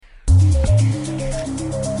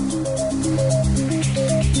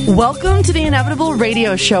Welcome to the Inevitable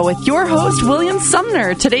Radio Show with your host, William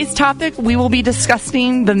Sumner. Today's topic, we will be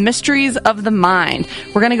discussing the mysteries of the mind.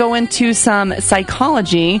 We're going to go into some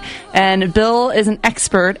psychology, and Bill is an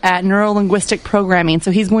expert at neuro-linguistic programming,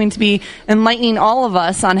 so he's going to be enlightening all of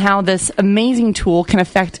us on how this amazing tool can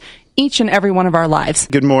affect each and every one of our lives.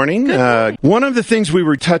 Good morning. One of the things we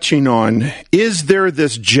were touching on, is there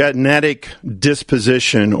this genetic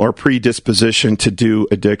disposition or predisposition to do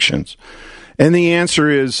addictions? And the answer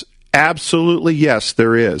is absolutely yes,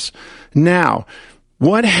 there is. Now,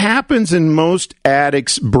 what happens in most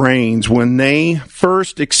addicts' brains when they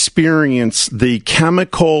first experience the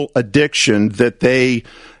chemical addiction that they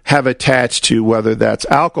have attached to, whether that's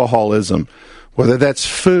alcoholism, whether that's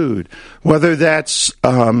food, whether that's,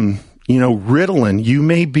 Ritalin. You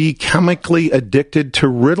may be chemically addicted to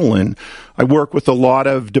Ritalin. I work with a lot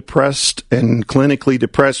of depressed and clinically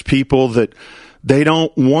depressed people that they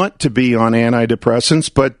don't want to be on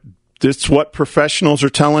antidepressants, but it's what professionals are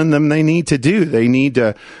telling them they need to do. They need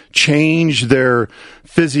to change their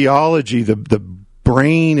physiology. The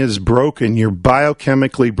brain is broken. You're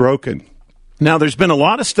biochemically broken. Now, there's been a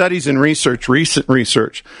lot of studies and research, recent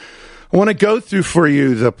research. I want to go through for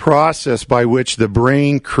you the process by which the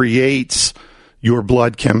brain creates your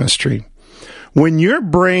blood chemistry. When your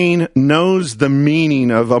brain knows the meaning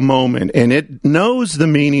of a moment, and it knows the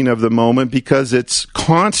meaning of the moment because it's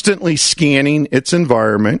constantly scanning its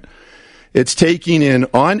environment, it's taking in,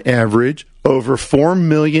 on average, over 4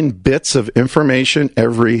 million bits of information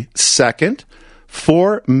every second.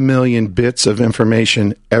 4 million bits of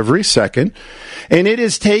information every second. And it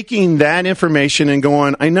is taking that information and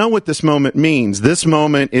going, I know what this moment means. This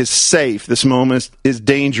moment is safe. This moment is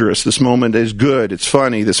dangerous. This moment is good. It's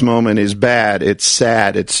funny. This moment is bad. It's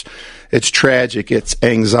sad. It's tragic. It's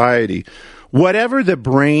anxiety. Whatever the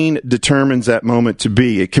brain determines that moment to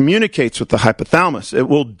be, it communicates with the hypothalamus. It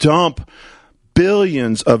will dump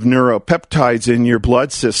billions of neuropeptides in your blood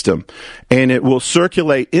system, and it will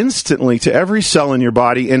circulate instantly to every cell in your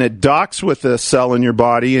body, and it docks with a cell in your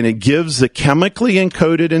body, and it gives the chemically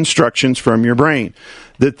encoded instructions from your brain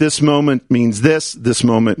that this moment means this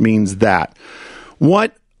moment means that.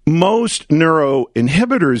 What most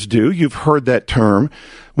neuroinhibitors do, you've heard that term,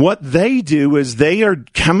 what they do is they are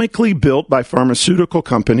chemically built by pharmaceutical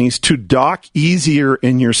companies to dock easier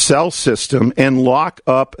in your cell system and lock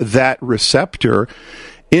up that receptor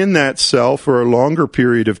in that cell for a longer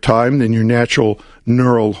period of time than your natural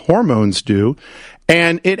neural hormones do.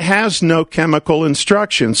 And it has no chemical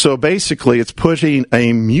instruction. So basically, it's putting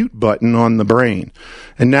a mute button on the brain.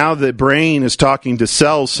 And now the brain is talking to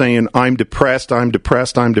cells saying, I'm depressed, I'm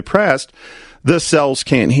depressed, I'm depressed. The cells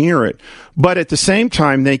can't hear it. But at the same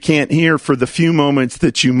time, they can't hear for the few moments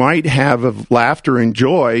that you might have of laughter and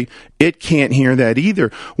joy. It can't hear that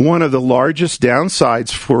either. One of the largest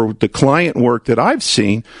downsides for the client work that I've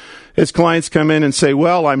seen is clients come in and say,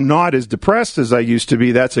 well, I'm not as depressed as I used to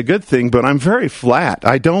be. That's a good thing, but I'm very flat.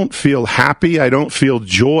 I don't feel happy. I don't feel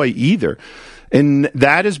joy either. And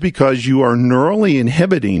that is because you are neurally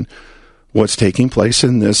inhibiting what's taking place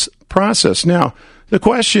in this process. Now, the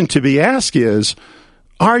question to be asked is,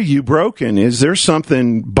 are you broken? Is there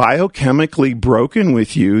something biochemically broken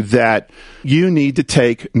with you that you need to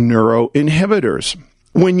take neuroinhibitors?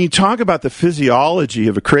 When you talk about the physiology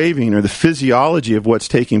of a craving or the physiology of what's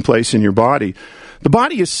taking place in your body, the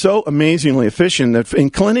body is so amazingly efficient that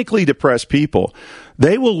in clinically depressed people,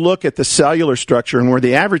 they will look at the cellular structure, and where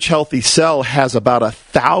the average healthy cell has about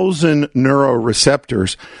 1,000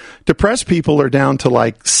 neuroreceptors, depressed people are down to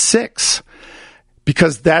like 6.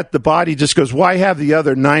 Because the body just goes, why have the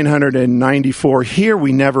other 994 here?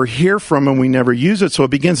 We never hear from them. We never use it. So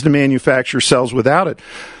it begins to manufacture cells without it.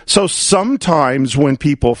 So sometimes when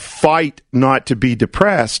people fight not to be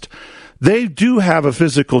depressed, they do have a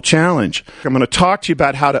physical challenge. I'm going to talk to you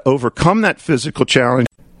about how to overcome that physical challenge.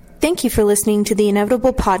 Thank you for listening to the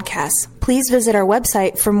Inevitable Podcast. Please visit our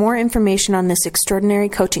website for more information on this extraordinary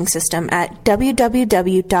coaching system at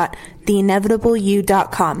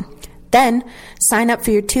www.theinevitableyou.com. Then, sign up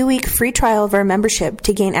for your 2-week free trial of our membership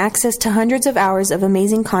to gain access to hundreds of hours of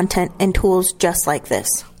amazing content and tools just like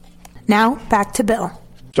this. Now, back to Bill.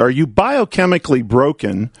 Are you biochemically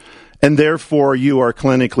broken and therefore you are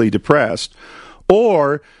clinically depressed?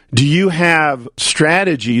 Or do you have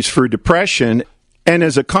strategies for depression and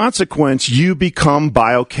as a consequence you become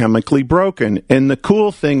biochemically broken? And the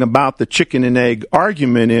cool thing about the chicken and egg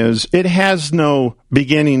argument is it has no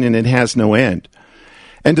beginning and it has no end.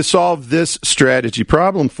 And to solve this strategy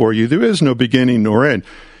problem for you, there is no beginning nor end.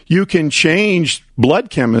 You can change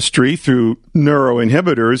blood chemistry through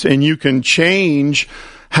neuroinhibitors, and you can change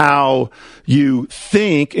how you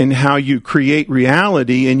think and how you create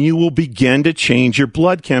reality, and you will begin to change your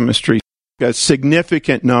blood chemistry. A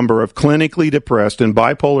significant number of clinically depressed and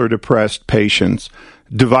bipolar depressed patients,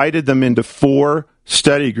 divided them into 4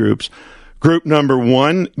 study groups. Group number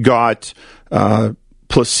 1 got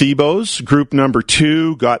placebos. Group number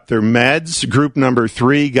 2 got their meds. Group number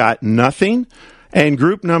 3 got nothing. And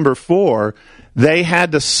group number 4, they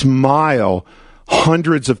had to smile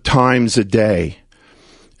hundreds of times a day.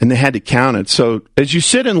 And they had to count it. So as you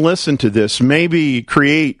sit and listen to this, maybe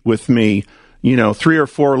create with me, 3 or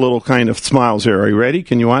 4 little kind of smiles here. Are you ready?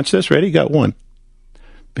 Can you watch this? Ready? Got one.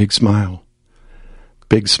 Big smile.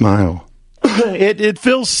 Big smile. It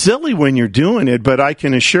feels silly when you're doing it, but I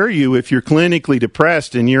can assure you, if you're clinically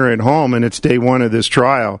depressed and you're at home and it's day 1 of this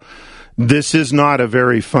trial, this is not a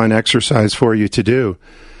very fun exercise for you to do.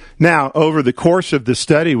 Now, over the course of the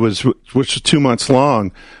study, which was 2 months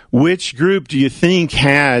long, which group do you think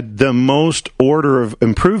had the most order of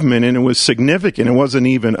improvement? And it was significant. It wasn't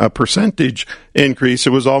even a percentage increase.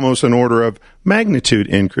 It was almost an order of magnitude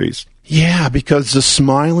increase. Yeah, because the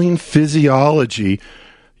smiling physiology,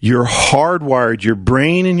 you're hardwired. Your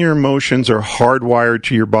brain and your emotions are hardwired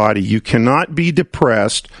to your body. You cannot be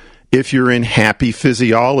depressed if you're in happy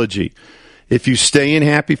physiology. If you stay in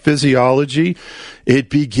happy physiology, it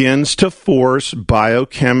begins to force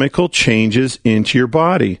biochemical changes into your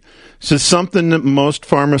body. This is something that most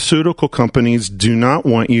pharmaceutical companies do not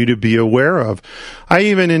want you to be aware of.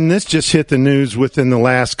 And this just hit the news within the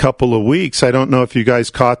last couple of weeks. I don't know if you guys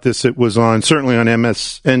caught this. It was certainly on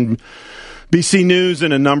MSNBC News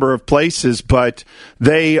in a number of places, but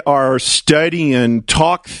they are studying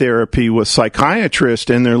talk therapy with psychiatrists,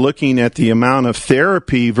 and they're looking at the amount of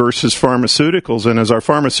therapy versus pharmaceuticals. And as our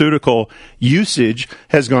pharmaceutical usage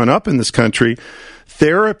has gone up in this country,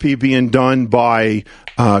 therapy being done by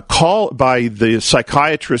the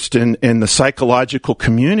psychiatrist and the psychological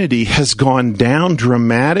community has gone down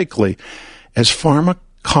dramatically. As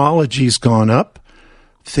pharmacology's gone up,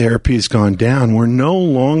 therapy has gone down. We're no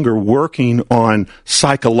longer working on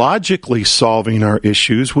psychologically solving our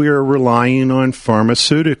issues. We are relying on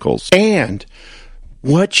pharmaceuticals. And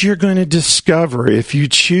what you're going to discover if you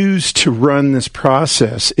choose to run this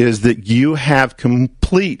process is that you have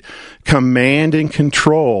complete command and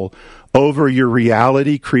control over your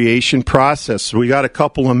reality creation process. So we got a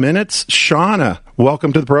couple of minutes. Shauna,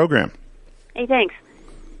 welcome to the program. Hey, thanks.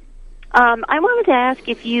 I wanted to ask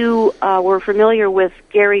if you were familiar with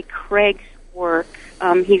Gary Craig's work.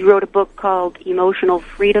 He wrote a book called Emotional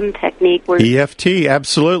Freedom Technique. EFT,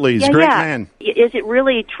 absolutely. He's a great man. Is it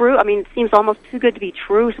really true? I mean, it seems almost too good to be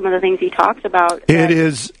true, some of the things he talks about. It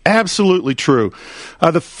is absolutely true.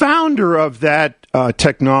 The founder of that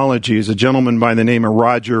technology is a gentleman by the name of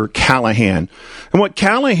Roger Callahan. And what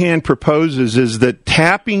Callahan proposes is that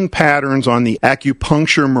tapping patterns on the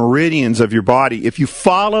acupuncture meridians of your body, if you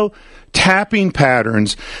follow tapping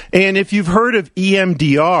patterns, and if you've heard of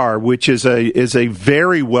EMDR, which is a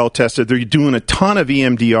very well tested, they're doing a ton of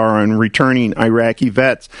EMDR on returning Iraqi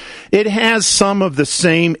vets. It has some of the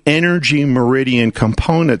same energy meridian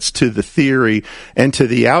components to the theory and to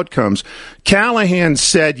the outcomes. Callahan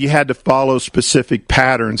said you had to follow specific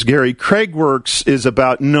patterns. Gary Craig works is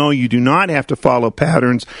about, no, you do not have to follow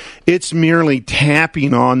patterns. It's merely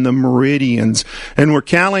tapping on the meridians. And where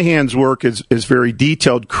Callahan's work is very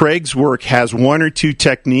detailed, Craig's work has 1 or 2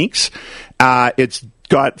 techniques. It's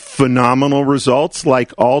got phenomenal results.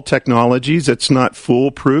 Like all technologies, it's not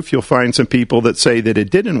foolproof. You'll find some people that say that it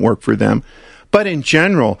didn't work for them. But in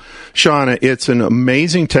general, Shauna, it's an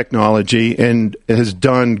amazing technology and has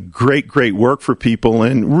done great, great work for people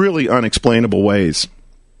in really unexplainable ways.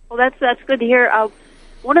 Well, that's good to hear.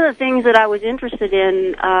 One of the things that I was interested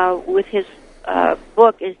in with his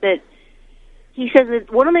book is that he says that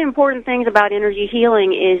one of the important things about energy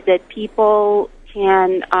healing is that people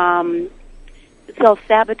can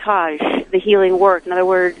self-sabotage the healing work. In other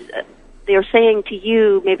words, they're saying to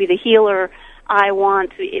you, maybe the healer, I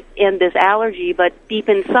want to end this allergy, but deep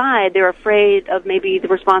inside they're afraid of maybe the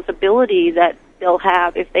responsibility that they'll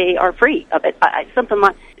have if they are free of it. I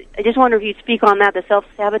just wonder if you'd speak on that, the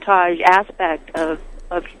self-sabotage aspect of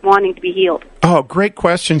wanting to be healed. Oh, great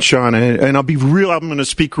question, Sean. And I'm going to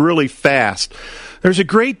speak really fast. There's a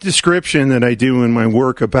great description that I do in my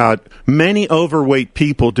work about many overweight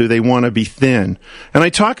people, do they want to be thin? And I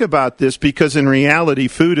talk about this because in reality,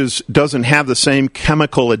 food doesn't have the same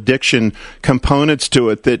chemical addiction components to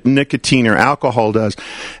it that nicotine or alcohol does.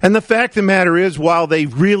 And the fact of the matter is, while they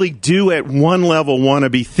really do at one level want to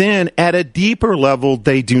be thin, at a deeper level,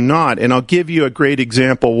 they do not. And I'll give you a great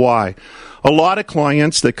example why. A lot of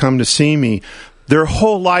clients that come to see me, Their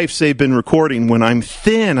whole lives they've been recording, when I'm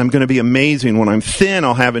thin, I'm going to be amazing. When I'm thin,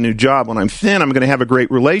 I'll have a new job. When I'm thin, I'm going to have a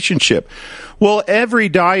great relationship. Well, every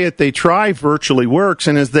diet they try virtually works,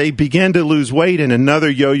 and as they begin to lose weight in another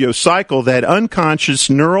yo-yo cycle, that unconscious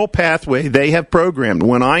neural pathway they have programmed,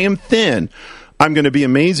 when I am thin, I'm going to be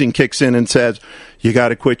amazing, kicks in and says, you got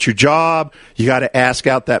to quit your job. You got to ask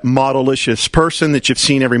out that model-licious person that you've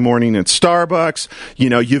seen every morning at Starbucks.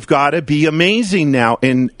 You've got to be amazing now.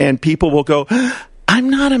 And people will go, I'm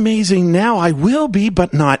not amazing now. I will be,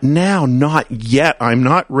 but not now. Not yet. I'm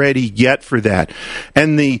not ready yet for that.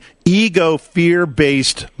 And the ego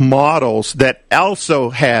fear-based models that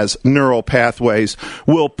also has neural pathways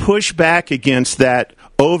will push back against that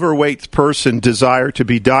overweight person desire to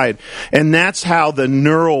be diet. And that's how the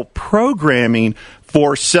neural programming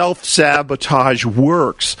for self-sabotage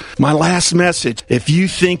works. My last message, if you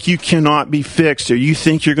think you cannot be fixed or you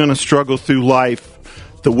think you're going to struggle through life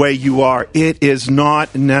the way you are, it is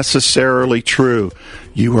not necessarily true.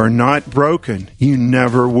 You are not broken. You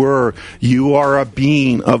never were. You are a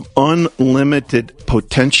being of unlimited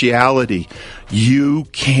potentiality. You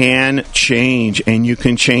can change, and you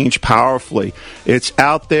can change powerfully. It's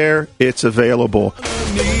out there. It's available.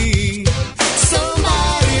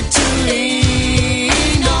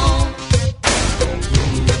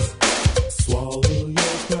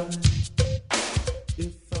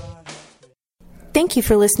 Thank you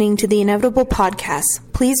for listening to the Inevitable Podcast.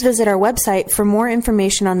 Please visit our website for more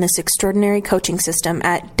information on this extraordinary coaching system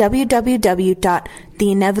at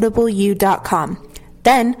www.theinevitableyou.com.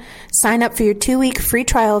 Then, sign up for your 2-week free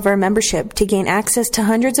trial of our membership to gain access to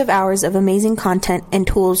hundreds of hours of amazing content and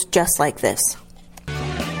tools just like this.